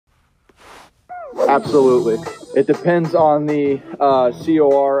Absolutely. It depends on the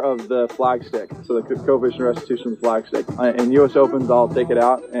COR of the flag stick, so the coefficient of restitution of the flag stick. In U.S. Opens, I'll take it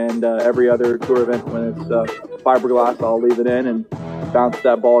out, and every other tour event, when it's fiberglass, I'll leave it in and bounce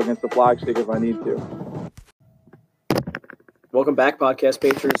that ball against the flag stick if I need to. Welcome back, podcast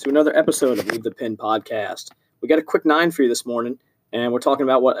patrons, to another episode of Leave the Pin podcast. We got a quick 9 for you this morning, and we're talking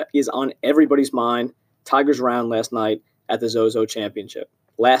about what is on everybody's mind, Tigers round last night at the Zozo Championship.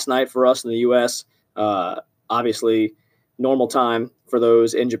 Last night for us in the U.S., obviously normal time for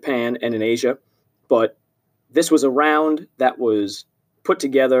those in Japan and in Asia, but this was a round that was put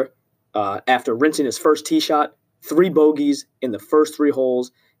together after rinsing his first tee shot, 3 bogeys in the first 3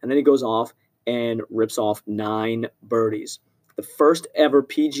 holes, and then he goes off and rips off 9 birdies. The first ever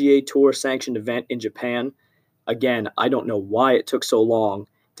PGA Tour sanctioned event in Japan. Again, I don't know why it took so long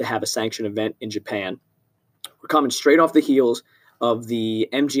to have a sanctioned event in Japan. We're coming straight off the heels of the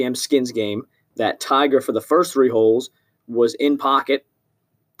MGM Skins game that Tiger, for the first 3 holes, was in pocket,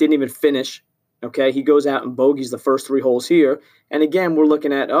 didn't even finish. Okay, he goes out and bogeys the first 3 holes here. And again, we're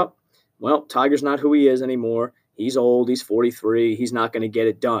looking at, Tiger's not who he is anymore. He's old. He's 43. He's not going to get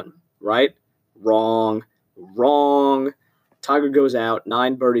it done, right? Wrong. Tiger goes out,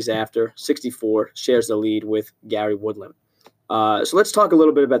 9 birdies after, 64, shares the lead with Gary Woodland. So let's talk a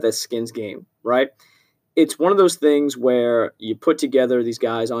little bit about that Skins game, right? It's one of those things where you put together these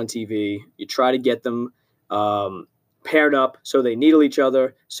guys on TV, you try to get them paired up so they needle each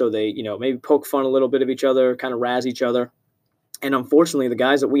other, so they, maybe poke fun a little bit of each other, kind of razz each other. And unfortunately, the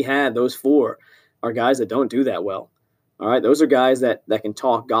guys that we had, those 4, are guys that don't do that well. All right, those are guys that can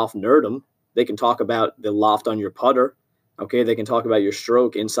talk golf nerdom. They can talk about the loft on your putter. Okay, they can talk about your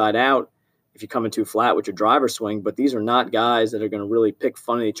stroke inside out if you're coming too flat with your driver swing, but these are not guys that are going to really pick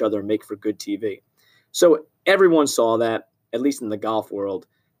fun at each other and make for good TV. So everyone saw that, at least in the golf world,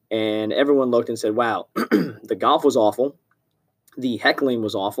 and everyone looked and said, wow, the golf was awful. The heckling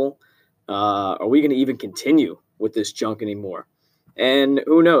was awful. Are we going to even continue with this junk anymore? And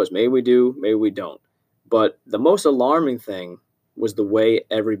who knows? Maybe we do, maybe we don't. But the most alarming thing was the way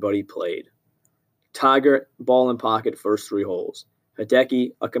everybody played. Tiger, ball in pocket, first 3 holes.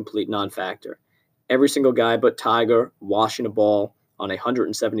 Hideki, a complete non-factor. Every single guy but Tiger washing a ball on a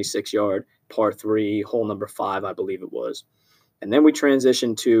 176-yard par 3, hole number 5, I believe it was. And then we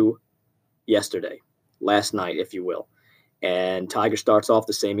transitioned to yesterday, last night, if you will. And Tiger starts off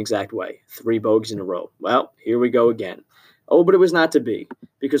the same exact way, 3 bogeys in a row. Well, here we go again. Oh, but it was not to be,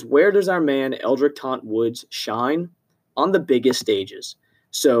 because where does our man Eldrick Taunt Woods shine? On the biggest stages.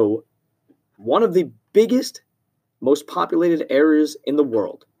 So one of the biggest, most populated areas in the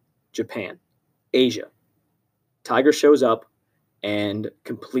world, Japan, Asia. Tiger shows up and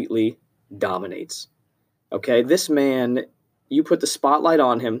completely dominates. Okay, this man, you put the spotlight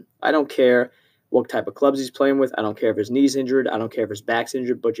on him. I don't care what type of clubs he's playing with. I don't care if his knee's injured. I don't care if his back's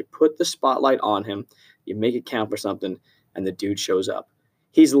injured. But you put the spotlight on him, you make it count for something, and the dude shows up.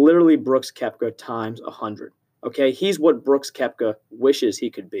 He's literally Brooks Koepka times 100. Okay, he's what Brooks Koepka wishes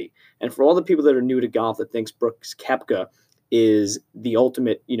he could be. And for all the people that are new to golf that thinks Brooks Koepka is the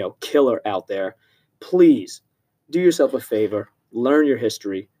ultimate, killer out there, please do yourself a favor, learn your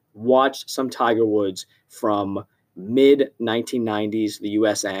history, watch some Tiger Woods from mid-1990s, the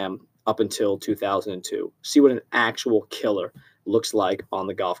USAM, up until 2002. See what an actual killer looks like on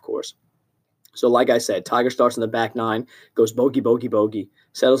the golf course. So like I said, Tiger starts in the back 9, goes bogey, bogey, bogey,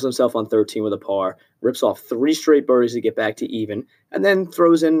 settles himself on 13 with a par, rips off 3 straight birdies to get back to even, and then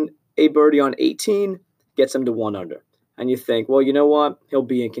throws in a birdie on 18, gets him to 1 under. And you think, well, you know what? He'll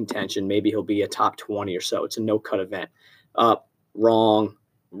be in contention. Maybe he'll be a top 20 or so. It's a no-cut event.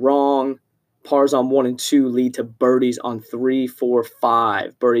 Wrong. Pars on 1 and 2 lead to birdies on 3, 4,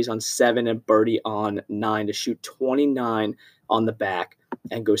 5, birdies on 7, and birdie on 9 to shoot 29 on the back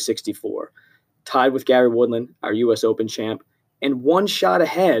and go 64. Tied with Gary Woodland, our U.S. Open champ, and 1 shot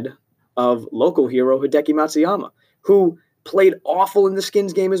ahead of local hero Hideki Matsuyama, who played awful in the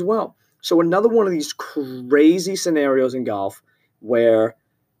Skins game as well. So another one of these crazy scenarios in golf where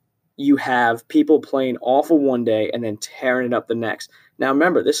you have people playing awful one day and then tearing it up the next. Now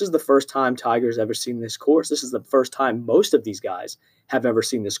remember, this is the first time Tiger's ever seen this course. This is the first time most of these guys have ever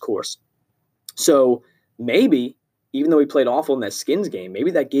seen this course. So maybe, even though he played awful in that Skins game,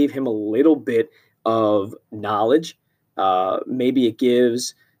 maybe that gave him a little bit of knowledge. Maybe it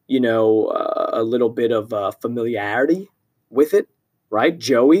gives, a little bit of familiarity with it, right?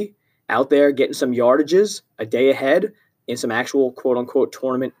 Joey out there getting some yardages a day ahead in some actual quote-unquote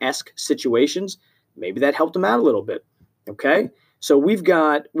tournament-esque situations. Maybe that helped him out a little bit, okay? So we've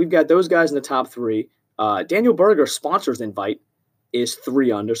got those guys in the top 3. Daniel Berger sponsors invite is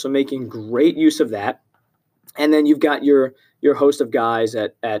 3 under, so making great use of that. And then you've got your host of guys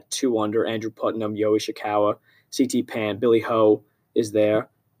at 2 under: Andrew Putnam, Yoi Ishikawa, CT Pan, Billy Ho is there,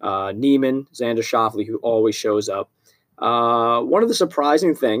 Neiman, Xander Schauffele, who always shows up. One of the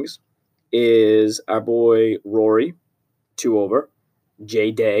surprising things is our boy Rory, 2 over,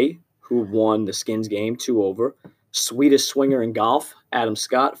 Jay Day, who won the Skins game, 2 over, sweetest swinger in golf, Adam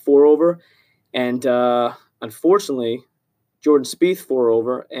Scott, 4 over, and unfortunately, Jordan Spieth, 4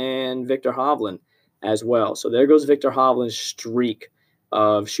 over, and Victor Hovland as well. So there goes Victor Hovland's streak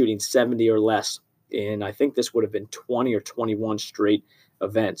of shooting 70 or less in, I think this would have been 20 or 21 straight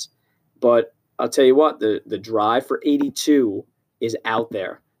events. But I'll tell you what, the drive for 82 is out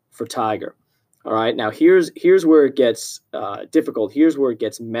there for Tiger. All right, now here's where it gets difficult. Here's where it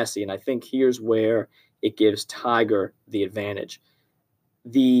gets messy, and I think here's where it gives Tiger the advantage.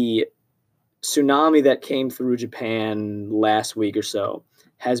 The tsunami that came through Japan last week or so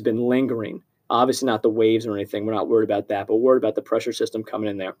has been lingering. Obviously not the waves or anything. We're not worried about that, but worried about the pressure system coming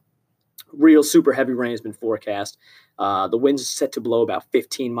in there. Real super heavy rain has been forecast. The winds are set to blow about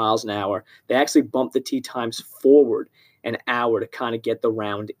 15 miles an hour. They actually bumped the tee times forward an hour to kind of get the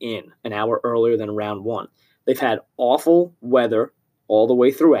round in, an hour earlier than round 1. They've had awful weather all the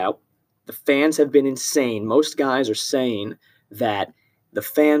way throughout. The fans have been insane. Most guys are saying that the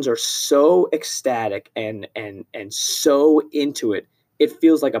fans are so ecstatic and so into it. It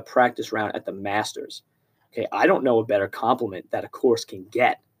feels like a practice round at the Masters. Okay, I don't know a better compliment that a course can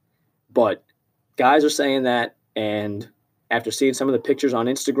get, but guys are saying that, and after seeing some of the pictures on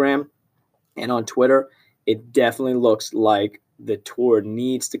Instagram and on Twitter, it definitely looks like the tour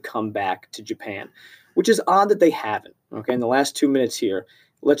needs to come back to Japan, which is odd that they haven't. Okay, in the last 2 minutes here,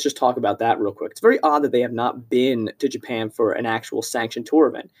 let's just talk about that real quick. It's very odd that they have not been to Japan for an actual sanctioned tour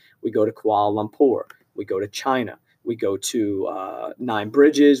event. We go to Kuala Lumpur. We go to China. We go to 9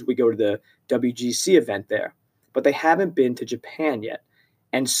 Bridges. We go to the WGC event there. But they haven't been to Japan yet.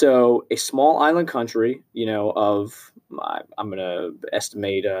 And so a small island country, of, I'm going to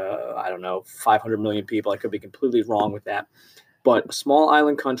estimate, 500 million people. I could be completely wrong with that. But a small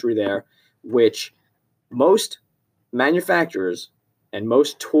island country there, which most manufacturers and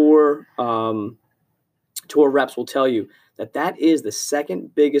most tour reps will tell you that is the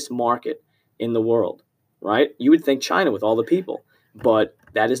second biggest market in the world, right? You would think China with all the people, but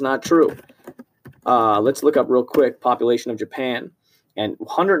that is not true. Let's look up real quick population of Japan, and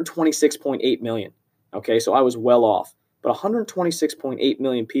 126.8 million. Okay, so I was well off, but 126.8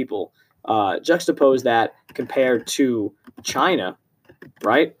 million people. Juxtapose that compared to China,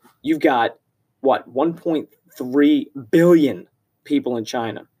 right? You've got, 1.3 billion people in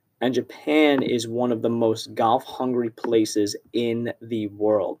China. And Japan is one of the most golf-hungry places in the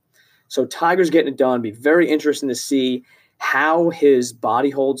world. So Tiger's getting it done. Be very interesting to see how his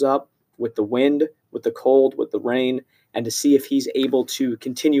body holds up with the wind, with the cold, with the rain, and to see if he's able to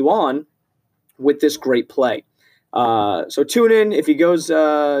continue on with this great play. So tune in. If he does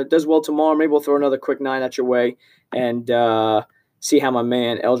well tomorrow, maybe we'll throw another quick 9 at your way and see how my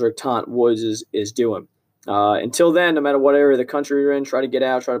man Eldrick Tant Woods is doing. Until then, no matter what area of the country you're in, try to get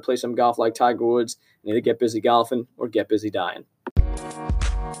out, try to play some golf like Tiger Woods, and either get busy golfing or get busy dying.